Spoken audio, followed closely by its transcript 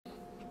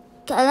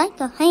I like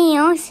the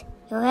hands.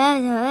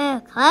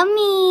 Call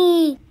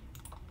me.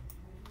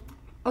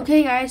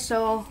 Okay guys,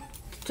 so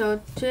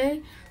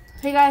today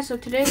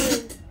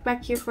we're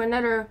back here for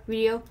another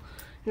video,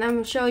 and I'm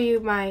gonna show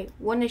you my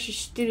One Nation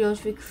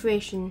Studios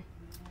recreation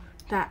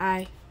that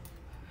I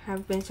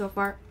have been so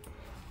far.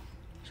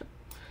 So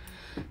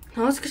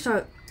now let's get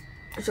started.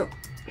 So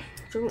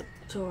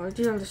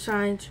these are the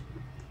signs.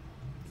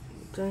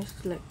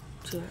 Just to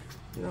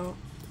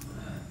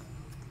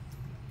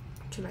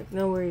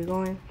know where you're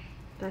going.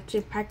 That's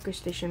a Packer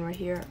station right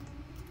here.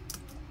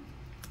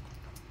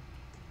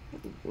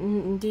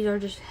 And these are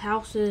just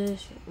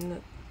houses,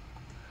 and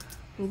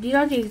these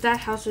are the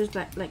exact houses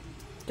that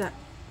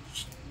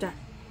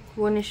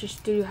One Nation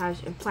Studio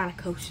has in Planet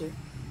Coaster.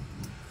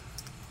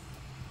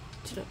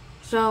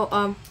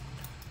 So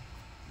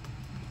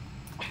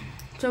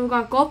we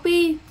got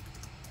Gopi.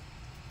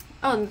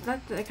 Oh,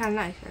 that's kind of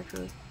nice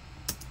actually.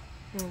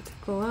 And to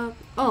go up.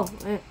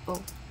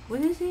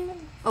 What is it?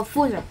 Oh,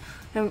 Forza.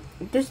 And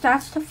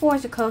that's the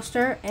Forza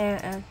coaster,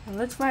 and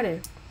let's ride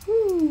it.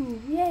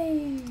 Woo!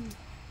 Yay!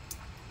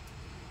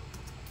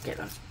 Get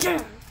us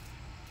down.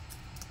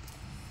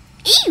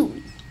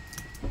 Ew!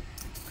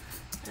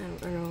 I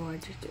don't know why I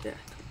just did that.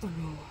 Oh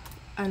no.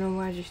 I don't know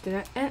why I just did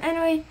that. And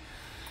anyway.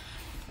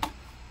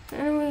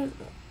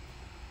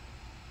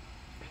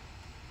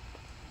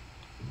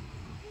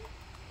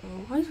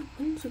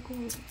 When's it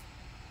going?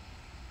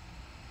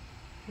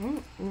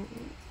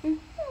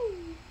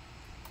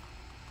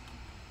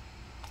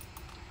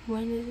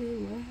 When is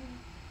it?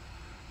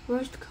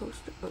 Where's the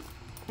coaster?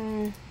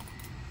 Oh,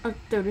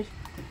 there it is.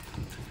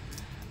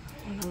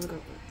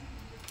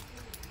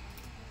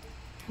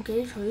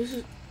 Okay, so this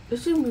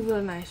is gonna be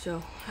really nice.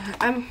 So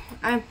I'm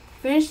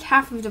finished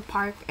half of the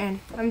park, and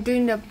I'm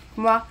doing the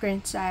rocker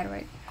inside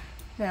right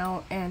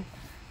now, and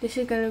this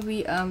is gonna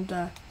be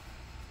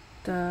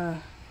the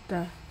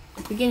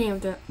beginning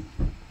of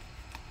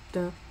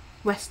the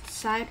west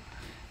side.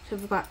 So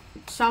we've got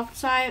south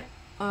side,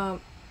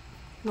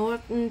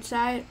 northern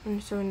side,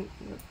 and so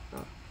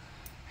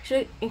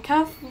actually in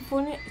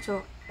California.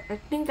 So I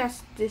think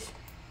that's this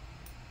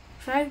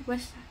side,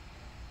 west side.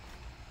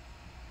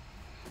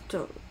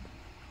 So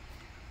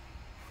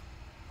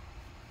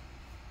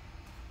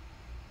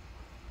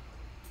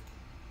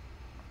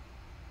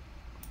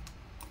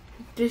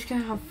this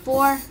can have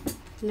 4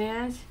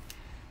 lands.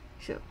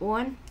 So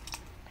 1,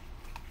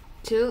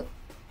 2,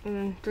 and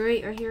then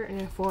 3 are here, and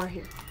then 4 are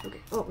here.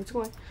 Okay. Oh, it's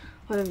going.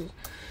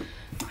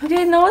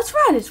 Okay, now let's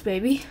ride this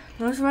baby.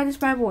 Now let's ride this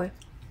bad boy.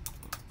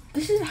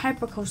 This is a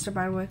hyper coaster,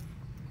 by the way.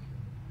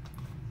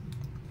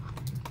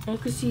 And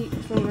you can see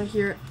from right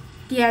here.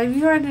 Yeah,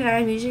 we already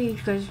did music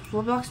because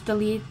Roblox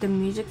deleted the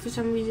music for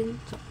some reason.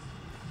 So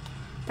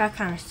that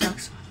kind of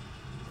sucks.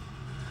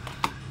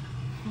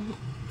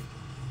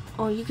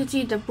 Oh, you can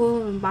see the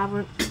bull and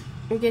bobber.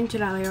 We'll get into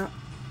that later.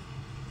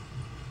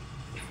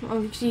 Oh,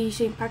 you can see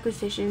St. Patrick's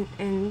Station,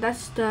 and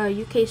that's the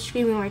UK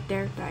screaming right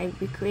there that I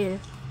recreated.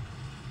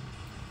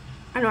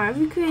 I know, I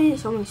recreated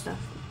so many stuff.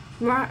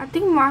 I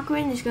think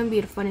markering is going to be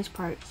the funnest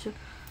part. So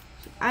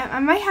I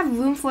might have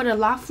room for the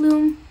loft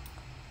loom,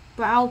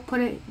 but I'll put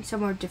it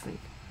somewhere different.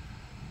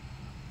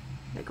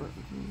 Like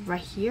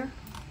right here.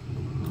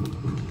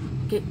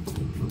 Okay.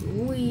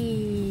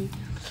 Wee.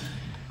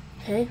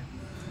 Okay.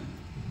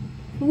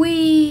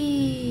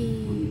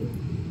 Wee.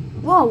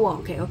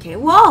 Whoa. Okay.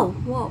 Whoa.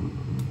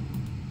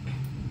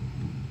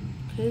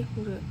 Okay,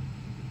 we're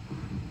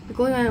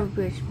going on a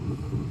bridge.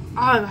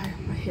 Oh, I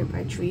got hit by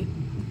a tree.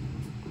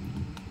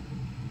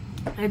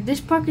 And this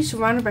park is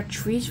surrounded by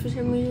trees for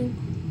some reason.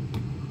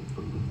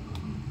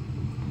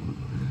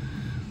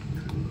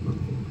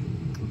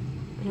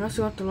 You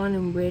also got the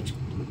London Bridge.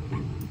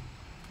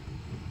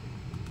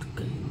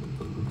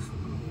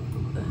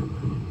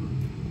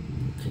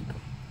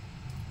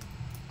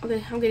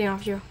 Okay, I'm getting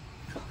off here.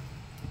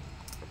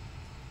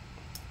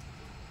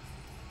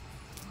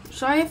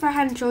 Sorry if I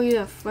hadn't shown you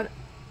the foot.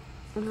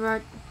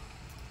 Right.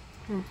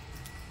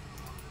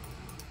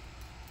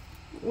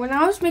 When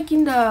I was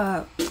making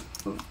the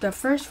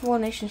first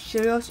One Nation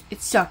Studios,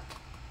 it sucked.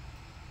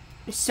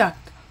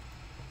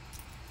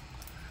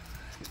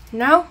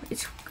 Now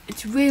it's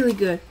really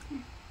good.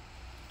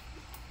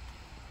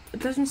 It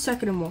doesn't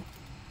suck anymore.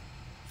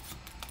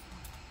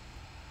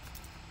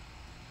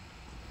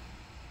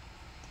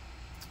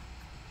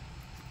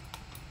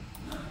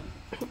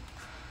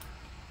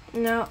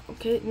 Now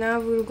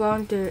we're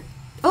going to.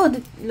 Oh,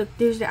 look,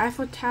 there's the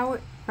Eiffel Tower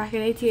back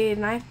in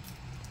 1889.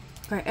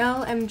 Got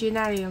LMG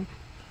Nadium.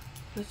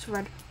 Let's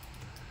ride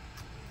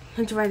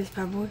this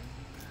bad boy.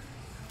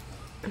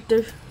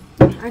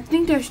 I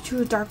think there's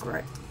 2 dark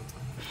rides.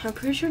 I'm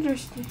pretty sure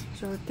there's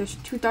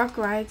 2 dark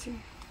rides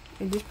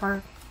in this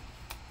park.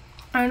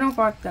 I don't know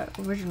about the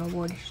original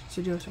One Nation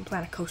Studios and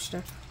Planet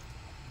Coaster.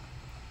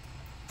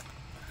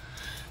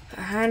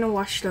 I hadn't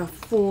watched the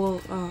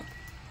full,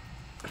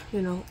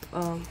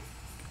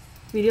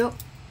 video.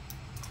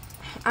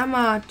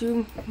 I'm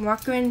doing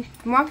marketing.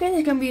 Marketing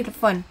is gonna be the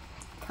fun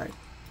part,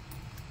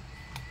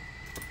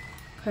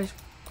 because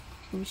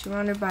we're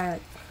surrounded by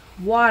like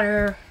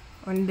water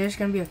And there's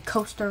gonna be a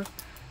coaster.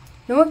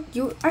 You know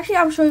what? Actually,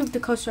 I'll show you the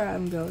coaster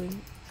I'm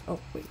building. Oh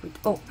wait.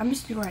 Oh, I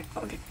missed it right.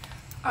 Okay.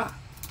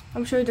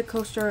 I'm showing you the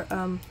coaster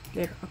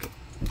later. Okay.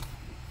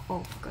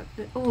 Oh,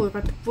 I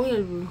got the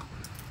boiler room.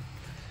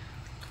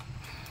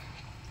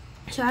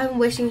 So I'm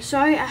wasting.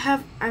 Sorry,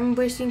 I'm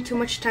wasting too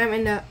much time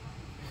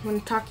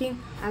when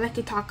talking. I like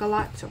to talk a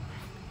lot, so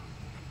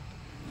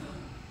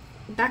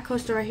that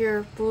coaster right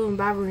here, Blue and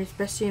Babylon, is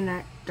best seen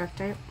at dark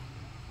time.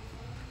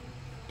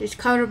 It's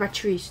covered by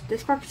trees.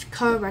 This park is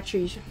covered by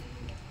trees.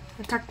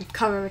 I'm talking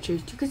covered by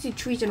trees. You can see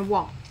trees in the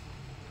wall.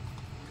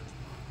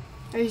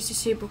 I use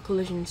disable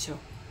collision, so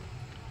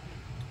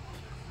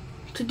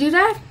to do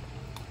that,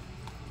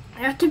 I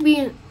have to be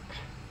in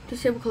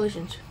disable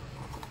collisions.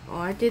 Oh,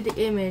 I did the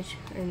image,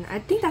 and I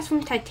think that's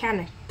from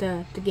Titanic,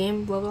 the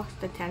game Roblox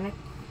Titanic.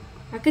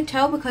 I could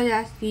tell because it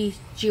has these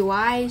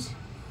GUIs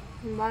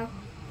in the bottom.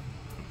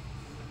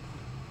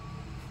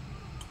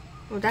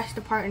 Oh, that's the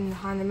part in the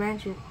Haunted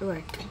Mansion.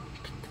 Right.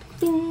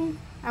 Ding.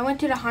 I went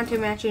to the Haunted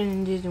Mansion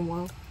in Disney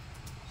World.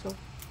 So,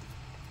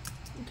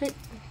 okay,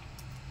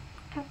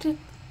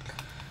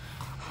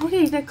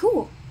 they're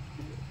cool.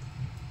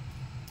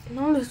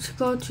 Now let's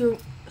go to.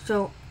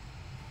 So,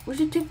 I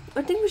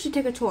think we should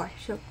take a tour.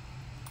 So,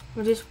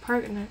 we'll just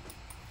park and then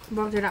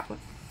go to that one.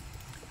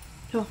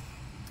 So,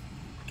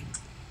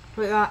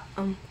 we got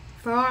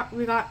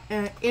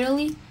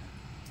Italy.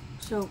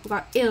 So we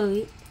got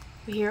Italy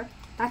right here.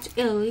 That's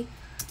Italy.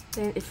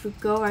 Then if we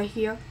go right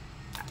here,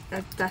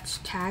 that's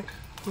tagged.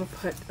 I'm gonna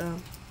put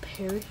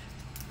Paris.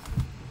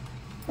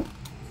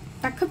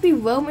 That could be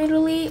Rome,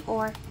 Italy,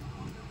 or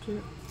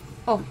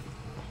oh,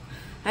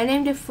 I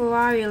named it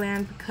Ferrari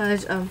Land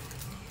because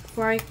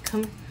Ferrari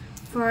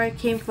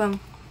came from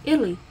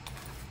Italy.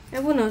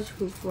 Everyone knows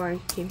who Ferrari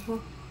came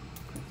from,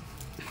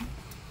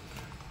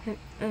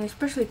 and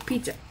especially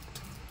pizza.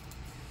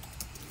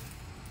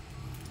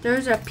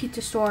 There's a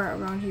pizza store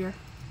around here.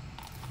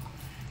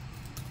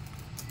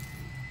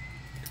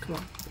 Come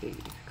on, baby.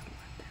 Come on.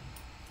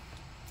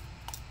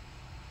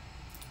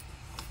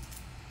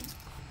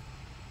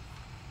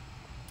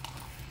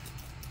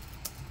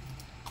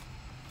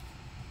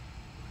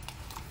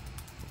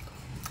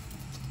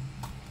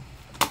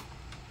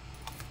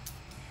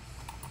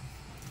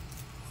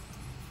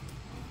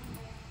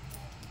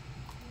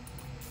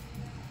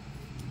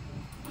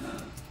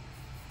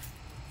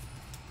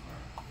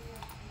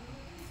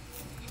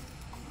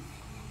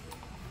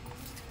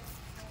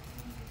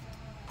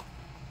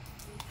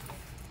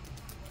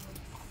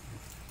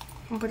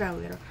 I'll put that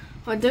later.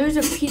 Oh, there's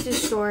a pizza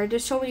store.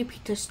 There's so many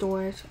pizza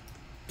stores.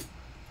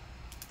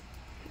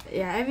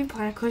 Yeah, every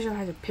Planet Coaster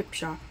has a pip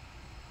shop.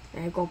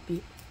 Yeah, go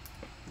beat.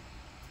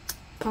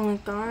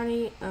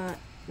 Palantani,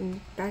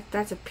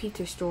 that's a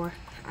pizza store.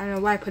 I don't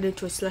know why I put it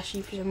to a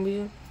slushy for some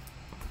reason.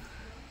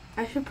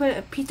 I should put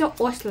a pizza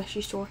or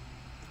slushy store.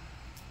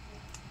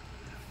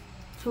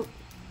 So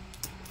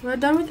we're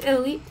done with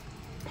Italy.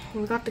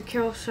 We got the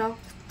carousel.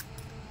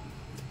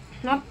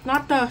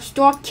 Not the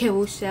store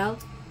carousel.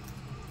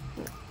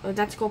 Oh,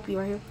 that's Scorpio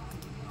right here.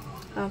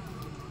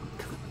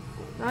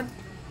 Not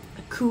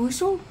a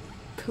carousel?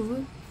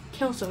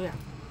 Carousel, yeah.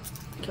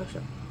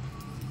 Carousel.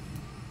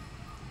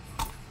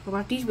 We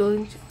got these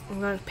buildings.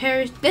 We got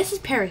Paris. This is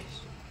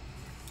Paris.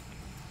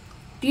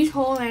 These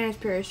whole land is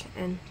Paris,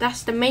 and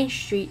that's the main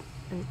street.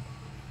 And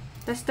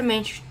that's the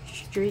main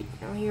street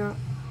out here.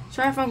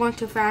 Sorry if I'm going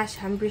too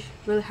fast. I'm just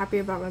really happy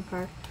about my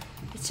park.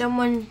 If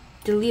someone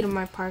deleted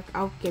my park,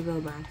 I'll get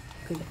really mad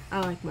because I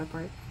like my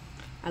park.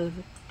 I love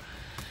it.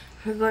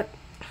 We got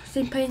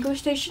St. Pancras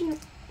Station,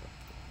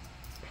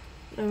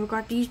 and we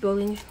got these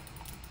buildings.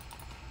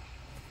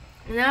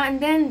 Now and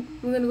then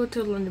we're gonna go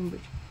to the London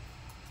Bridge,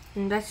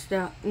 and that's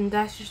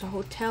just a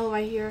hotel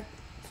right here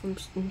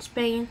in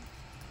Spain.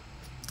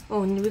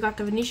 Oh, and we got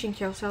the Venetian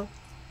carousel.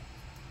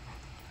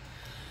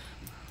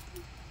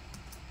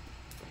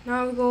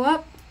 Now we go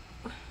up.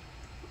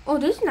 Oh,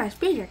 this is a nice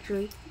bridge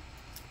actually.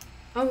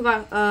 Oh, we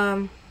got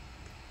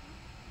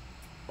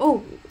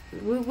oh,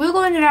 we'll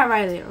go into that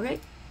right later, okay?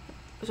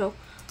 So,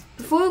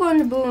 before we go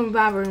into Blue and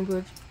Babylon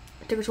Bridge,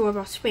 I'll take a tour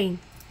about Spain.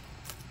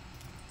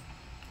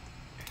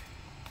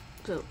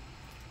 So,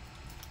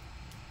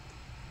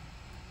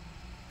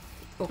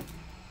 oh,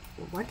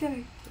 what did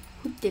I,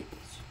 who did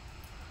this?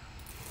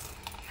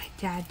 My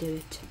dad did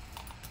it.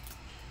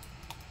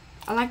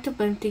 I like to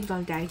blame things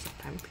on daddy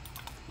sometimes.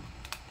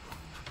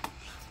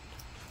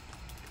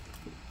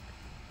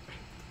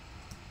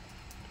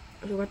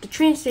 So we got the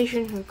train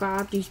station, we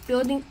got these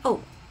buildings. Oh,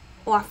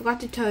 I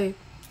forgot to tell you,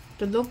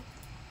 the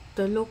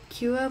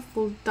Locura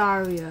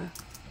Voltaria.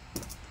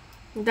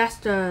 That's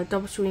the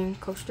double swing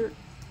coaster.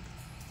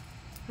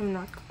 I'm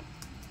not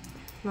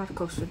a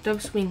coaster. Double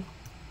swing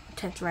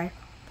tent, right?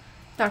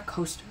 Not a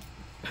coaster.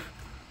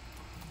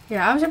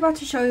 Yeah, I was about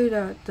to show you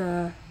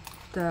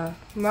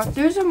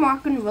there's a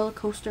Moroccan roller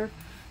coaster.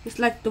 It's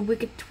like the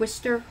Wicked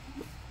Twister.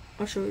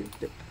 I'll show you.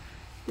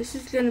 This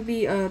is gonna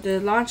be the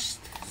launch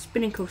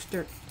spinning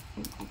coaster.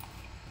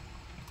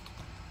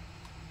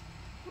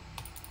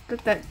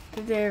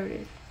 There it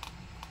is.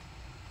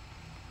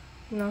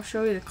 and I'll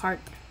show you the cart.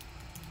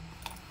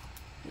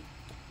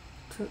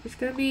 So it's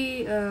gonna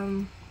be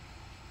that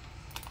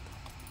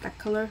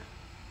color.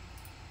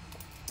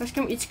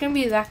 It's gonna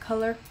be that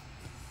color.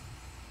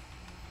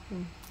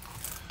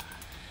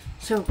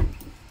 So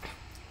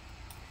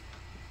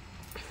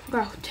we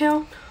got a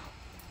hotel,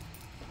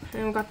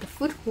 and we got the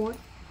food court.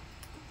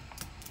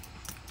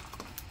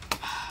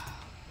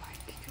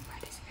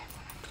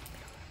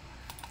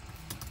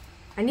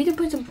 I need to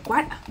put some.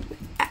 What?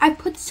 I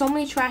put so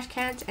many trash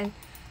cans, and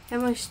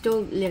everyone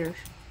still litters.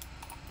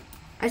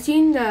 I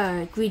seen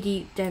the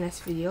greedy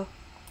dentist video.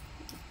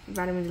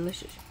 Vitamin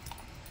Delicious.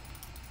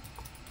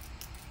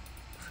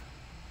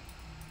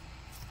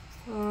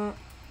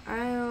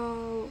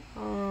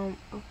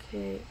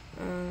 Okay.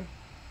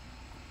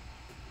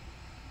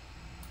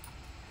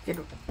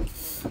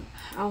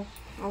 I'll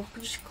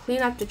just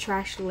clean up the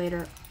trash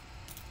later.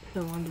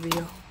 No, on the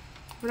video.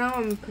 But now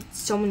I'm gonna put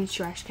so many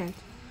trash cans.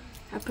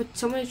 I put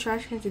so many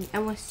trash cans and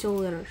everyone still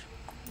litters.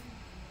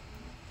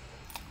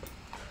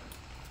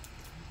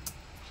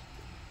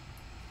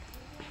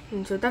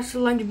 And so that's the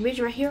London Bridge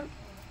right here.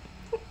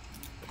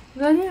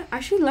 London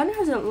has a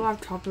lot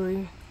of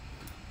property.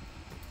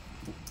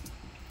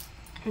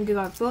 And they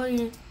got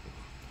building.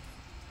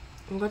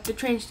 We got the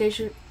train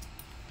station.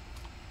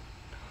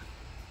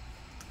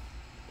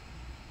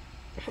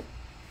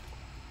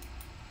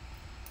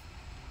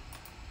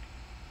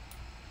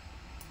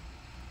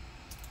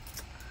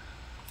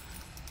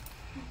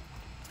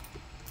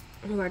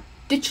 We got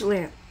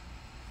Ditchland.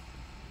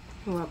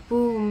 We got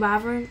Boom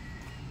Bavern.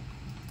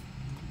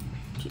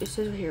 It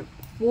says right here,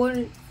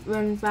 Warren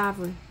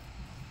Bavern.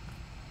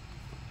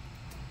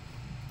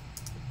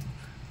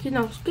 Okay,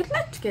 now let's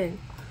get.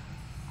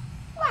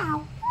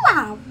 Wow,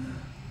 wow.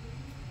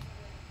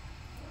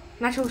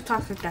 Not sure who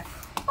talks like that.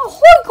 Oh,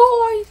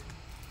 hi guys.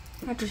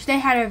 Not to stay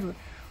high everywhere.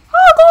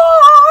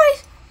 Hi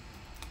guys.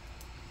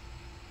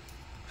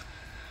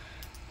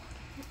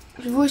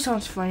 His voice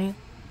sounds funny.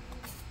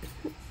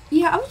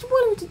 Yeah, I was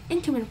born with an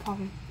intermittent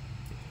problem.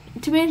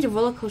 Intermittent is a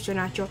roller coaster,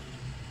 Nacho.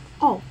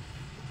 Oh,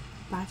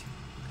 bad.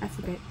 I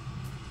forget.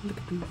 Look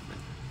at me.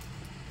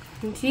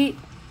 You see?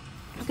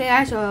 Okay,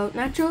 guys, so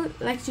Nacho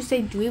likes to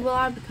say dweeb a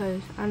lot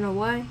because I don't know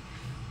why.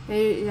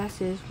 Maybe that's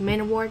his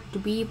main award,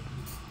 dweeb.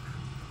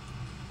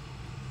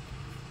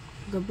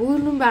 The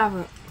Boom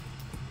Bavern.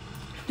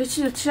 This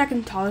is the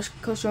second tallest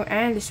coaster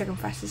and the second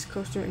fastest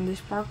coaster in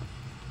this park.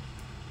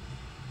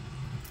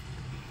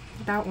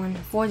 That one,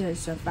 Forza,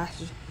 is the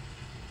fastest.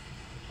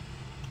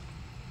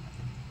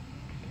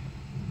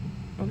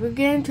 We'll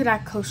get into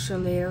that coaster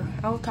later.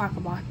 I'll talk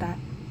about that.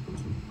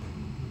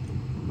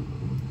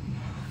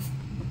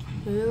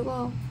 Here you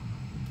go.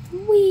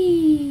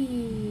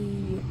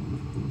 Whee!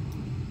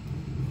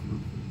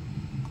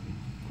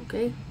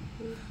 Okay.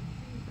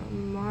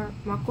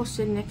 Marco's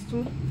sitting next to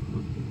me.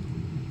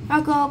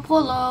 Marco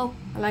Polo.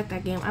 I like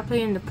that game. I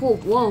play in the pool.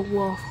 Whoa,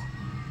 whoa.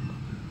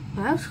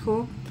 Well, that was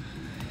cool.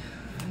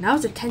 That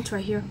was a tent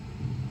right here.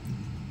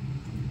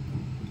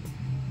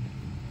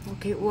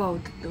 Okay, whoa,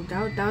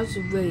 that was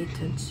really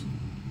intense.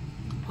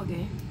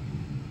 Okay,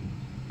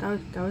 that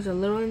was a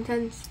little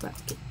intense,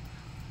 but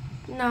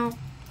no,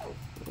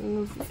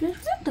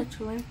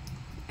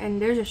 and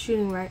there's a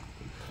shooting right.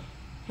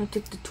 I'll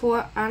take the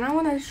tour, and I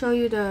want to show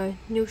you the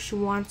New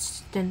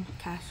Schwanstein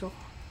Castle.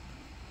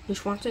 New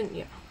Schwanstein,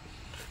 yeah.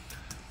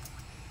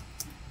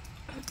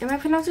 Am I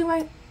pronouncing it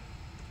right?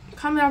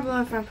 Comment down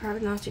below if I'm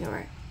pronouncing it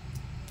right.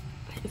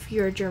 If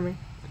you're a German.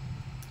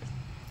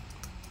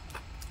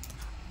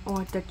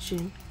 Or Dutch,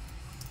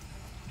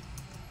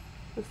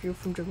 if you're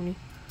from Germany.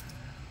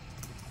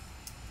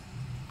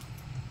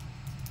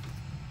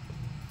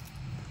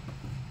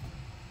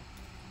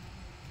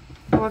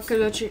 I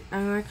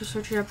can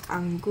search it up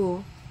on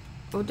Google.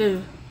 Oh,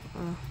 there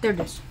it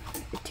is.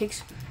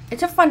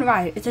 It's a fun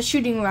ride. It's a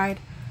shooting ride.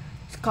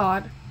 It's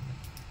called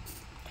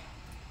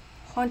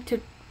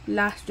Haunted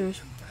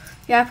Blasters.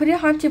 Yeah, I put it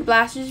Haunted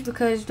Blasters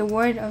because the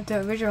word of the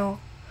original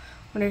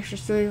when it's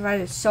just shooting ride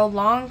is so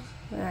long.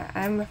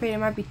 I'm afraid it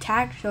might be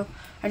tagged, so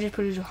I just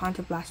put it as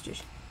Haunted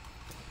Blasters.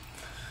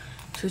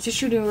 So it's a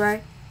shooting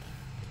ride.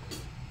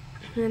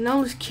 And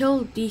now let's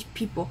kill these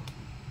people.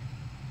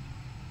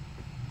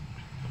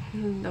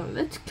 No,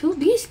 let's kill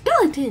these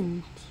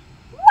skeletons.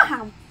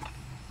 Wow!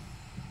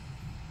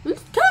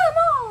 Let's kill them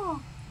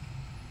all!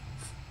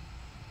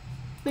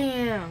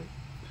 Bam!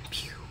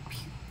 Pew,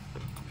 pew.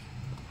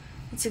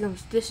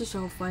 This is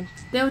so fun.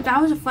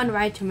 That was a fun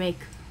ride to make.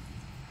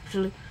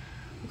 Actually,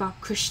 we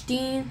got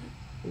Christine.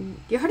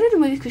 You heard of the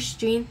movie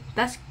Christine?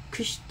 That's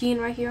Christine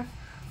right here.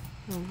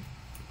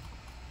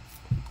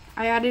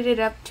 I added it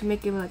up to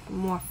make it like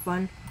more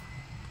fun.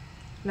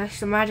 That's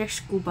the Magic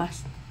School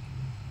Bus.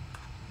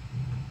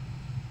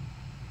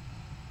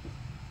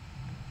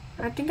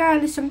 I think I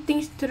added some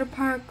things to the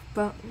park,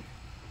 but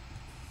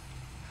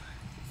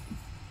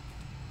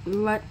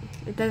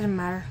it doesn't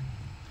matter.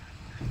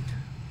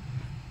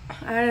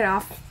 I added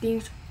off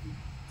things.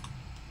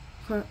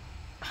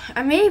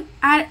 I may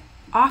add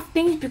off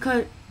things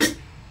because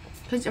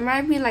it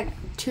might be like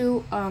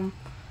too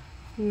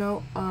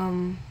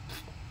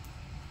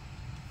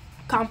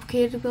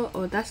complicated to build.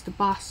 Oh, that's the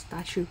boss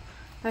statue.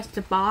 That's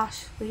the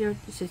boss. Right here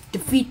it says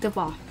defeat the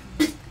boss.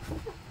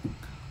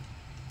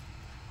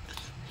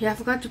 Yeah, I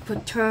forgot to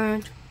put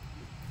turned.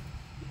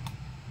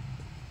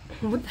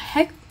 What the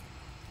heck?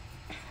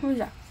 What is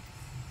that?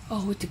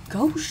 Oh, with the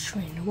ghost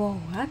train. Whoa,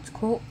 that's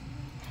cool.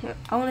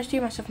 I want to see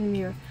myself in the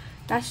mirror.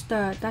 That's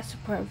the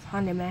part of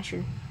Haunted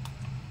Mansion.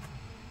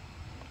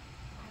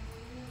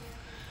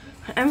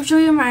 I'm gonna show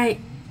you my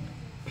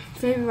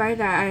favorite ride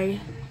that I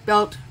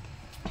built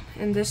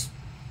in this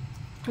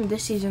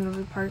season of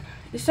the park.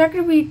 It's not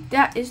gonna be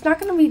that. It's not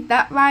gonna be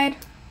that ride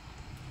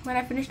when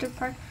I finish the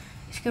park.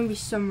 It's gonna be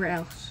somewhere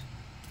else.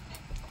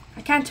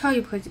 I can't tell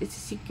you because it's a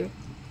secret.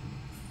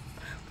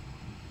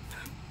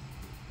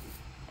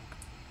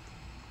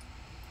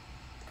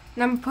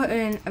 Now I'm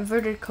putting a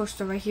inverted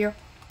coaster right here.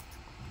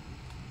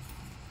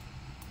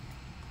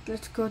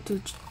 Let's go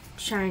to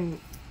Shine.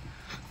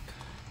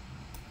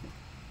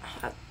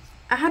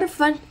 I had a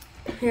fun.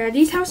 Yeah,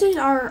 these houses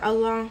are a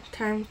long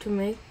time to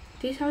make.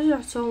 These houses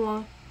are so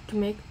long to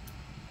make.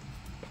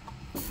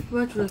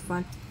 But it's really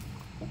fun.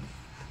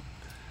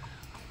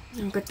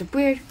 I've got the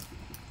bridge.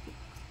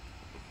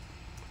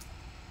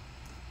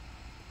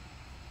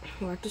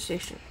 We're at the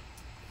station.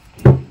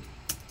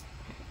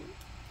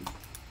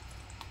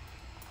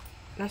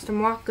 That's the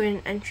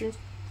walk-in entrance.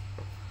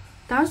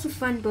 That was a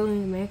fun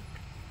building to make.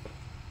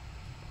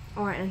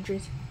 Or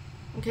entrance.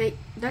 Okay,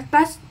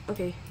 that's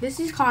okay. This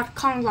is called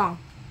Kong Long.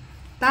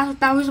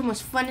 That was the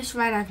most funnest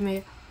ride I've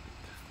made.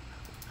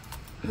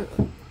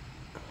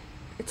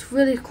 It's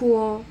really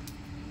cool.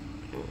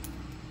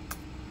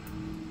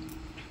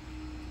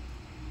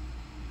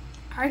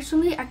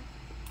 Actually, I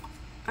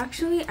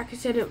could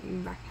set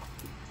it back.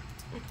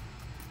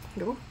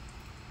 No.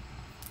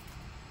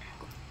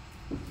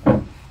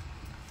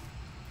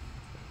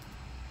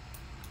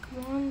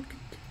 Come on,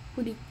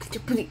 putty.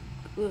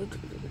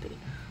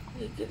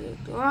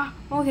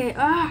 Okay.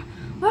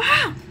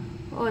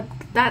 Oh,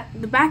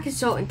 the back is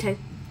so intense.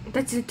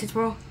 That's intense,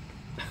 bro.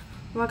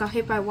 Oh, I got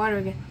hit by water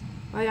again.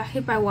 I got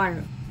hit by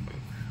water.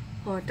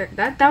 Oh,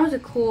 that was a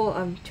cool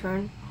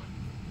turn.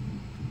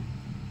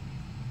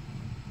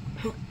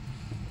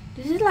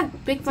 This is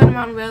like Big Thunder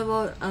Mountain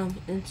Railroad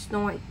in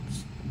Snow White,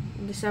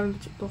 the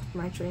 7th both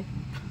my train.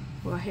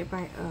 I got hit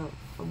by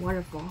a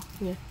waterfall.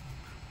 Yeah.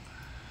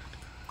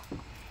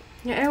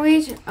 Yeah.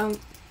 Anyways,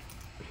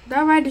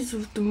 that ride is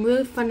the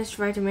really funnest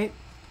ride to make.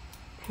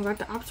 We got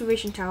the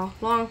observation tower,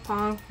 Long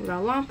Pong. We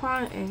got Long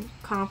Pong and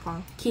Kong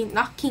Pong.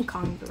 Not King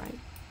Kong, the ride.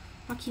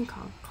 Not King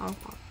Kong. Kong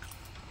Pong.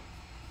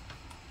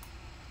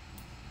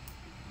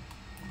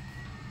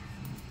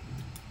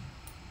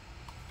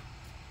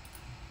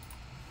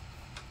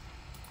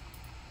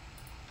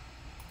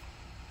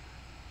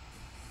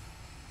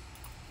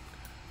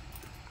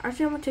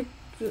 Actually, I'm gonna take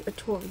you a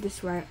tour of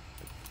this ride.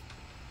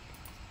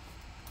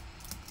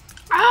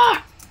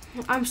 Ah!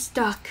 I'm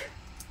stuck.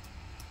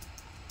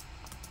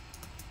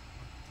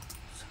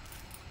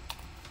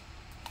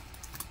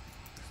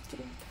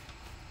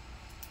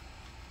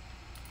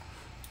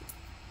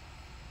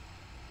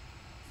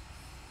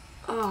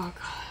 Oh god.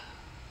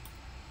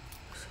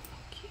 So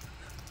lucky.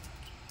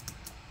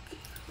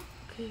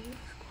 Okay,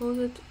 let's close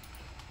it.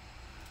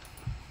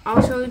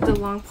 I'll show you the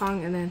Long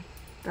Pong and then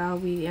that'll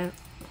be the end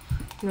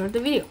of the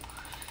video.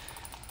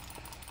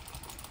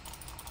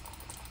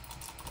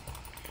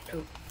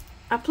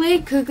 I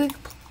played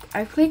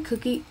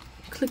Cookie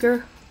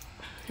Clicker,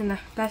 and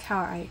that's how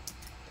I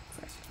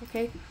press.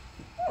 Okay.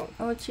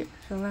 Oh, cheers.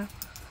 So now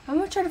I'm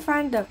gonna try to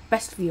find the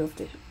best view of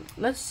this.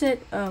 Let's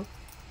sit right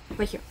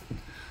here,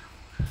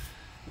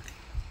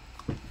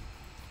 and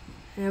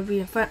it'll be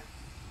in front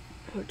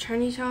of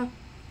Chinese house.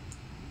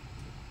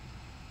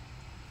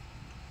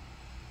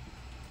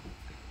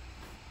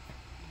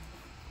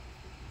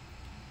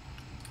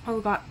 Oh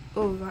god.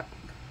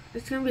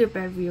 It's gonna be a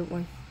bad view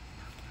one.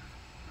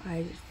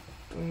 I just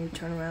don't even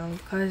turn around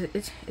because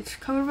it's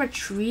covered by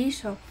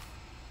trees, so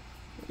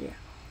yeah.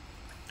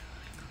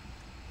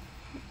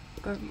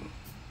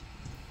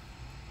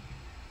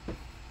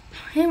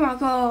 Hey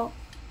Marco.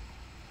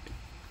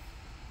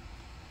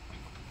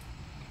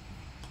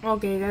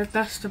 Okay,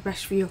 that's the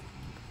best view.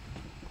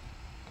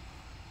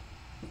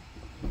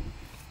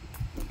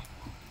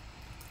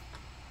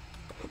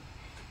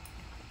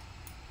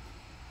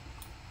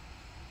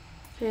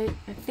 Okay,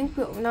 I think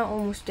we're now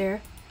almost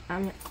there.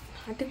 I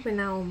think we're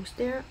now almost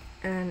there,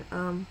 and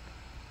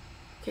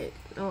okay,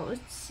 now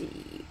let's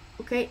see.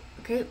 Okay,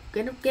 get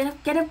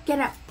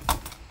up.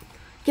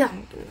 Yeah.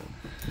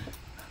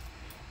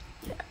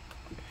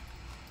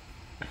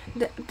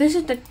 This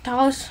is the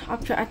tallest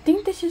option. I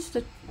think this is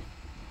the.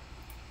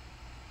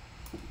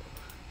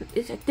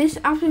 This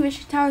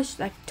observation tower is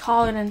like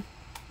taller than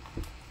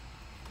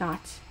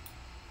Knott's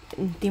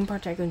in theme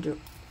park I can do.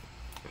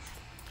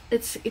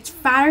 It's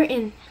fatter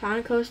in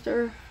Planet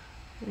Coaster,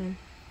 and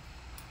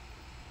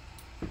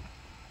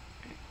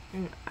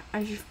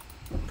I just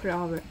put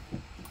all of it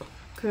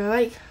because I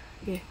like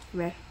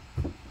red.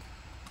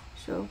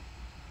 So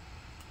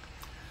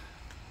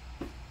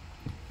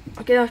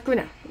okay, let's go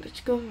now. Let's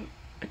go.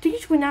 I think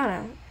it's going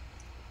now.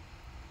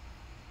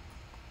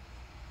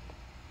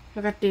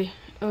 I got the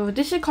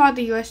this is called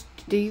the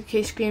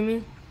UK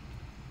screaming.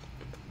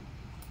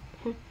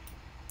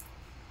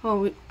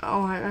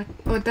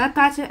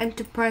 That's an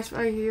Enterprise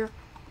right here.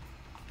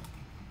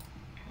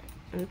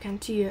 You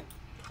can't see it.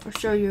 I'll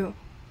show you.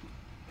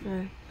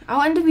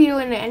 I'll end the video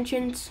in the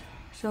entrance.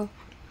 So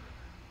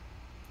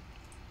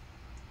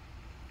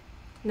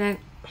then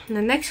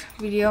the next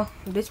video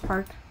in this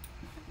park,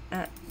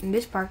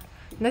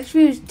 next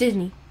video is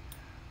Disney.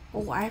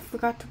 Oh, I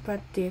forgot to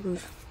put the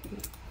igloos.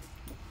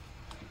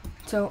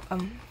 So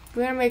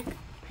we're gonna make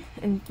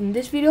in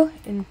this video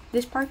in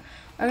this park.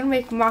 I'm gonna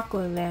make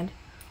Mako Land.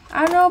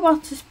 I don't know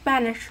about the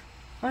Spanish.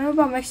 I don't know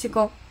about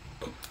Mexico.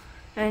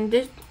 And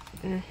this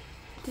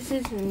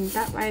is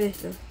that ride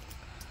is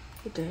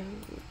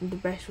the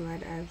best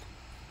ride I've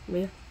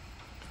made.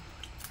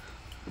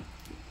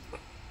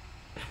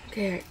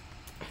 Okay,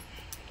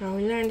 now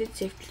we landed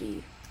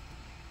safely.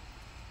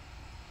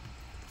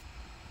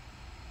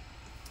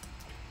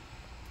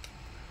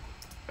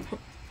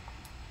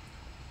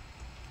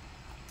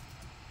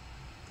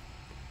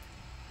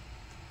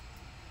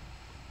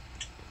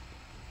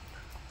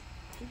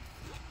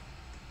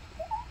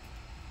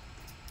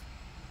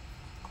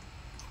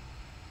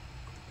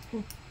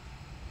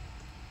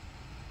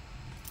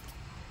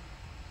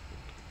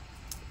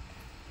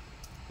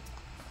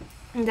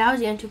 And that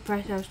was the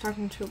Enterprise I was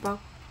talking to you about.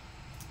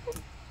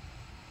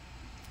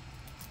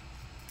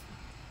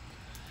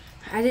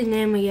 I didn't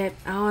name it yet.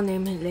 I'll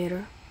name it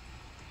later.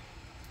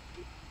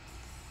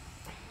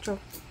 So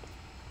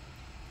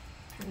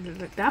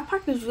that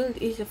park is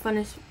the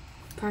funnest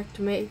park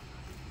to make.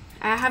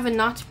 I have a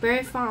Knott's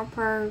Berry Farm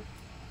Park,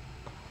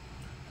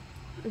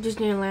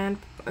 Disneyland,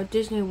 a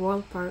Disney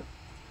World Park.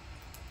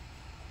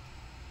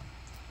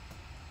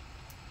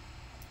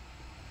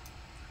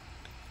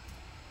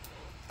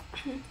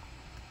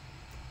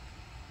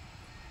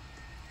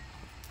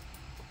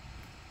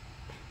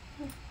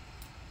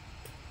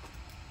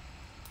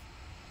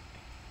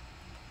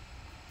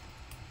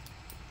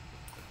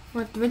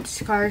 With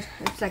vintage cars,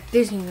 it's like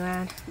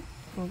Disneyland.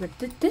 But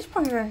this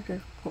part is really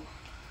cool.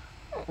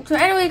 So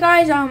anyway,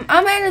 guys, I'm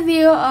in the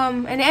video,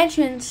 in the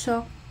entrance.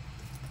 So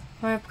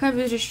I cut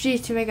the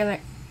streets to make it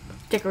like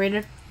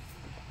decorated.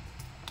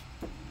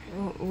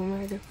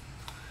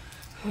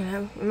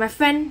 My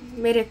friend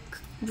made a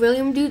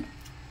William dude.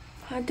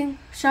 I think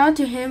shout out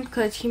to him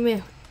because he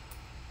made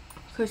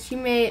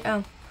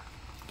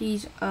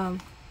these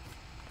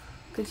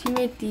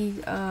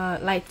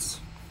lights.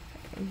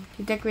 And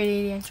he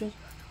decorated the entrance.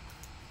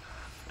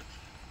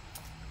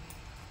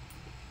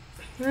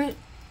 Alright,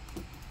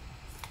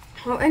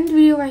 I'll end the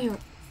video right here,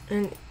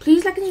 and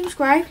please like and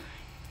subscribe.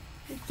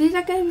 Please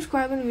like and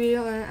subscribe in the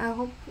video, and I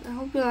hope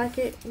you like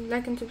it.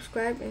 Like and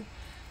subscribe, and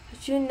I'll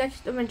see you in the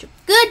next adventure.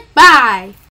 Goodbye.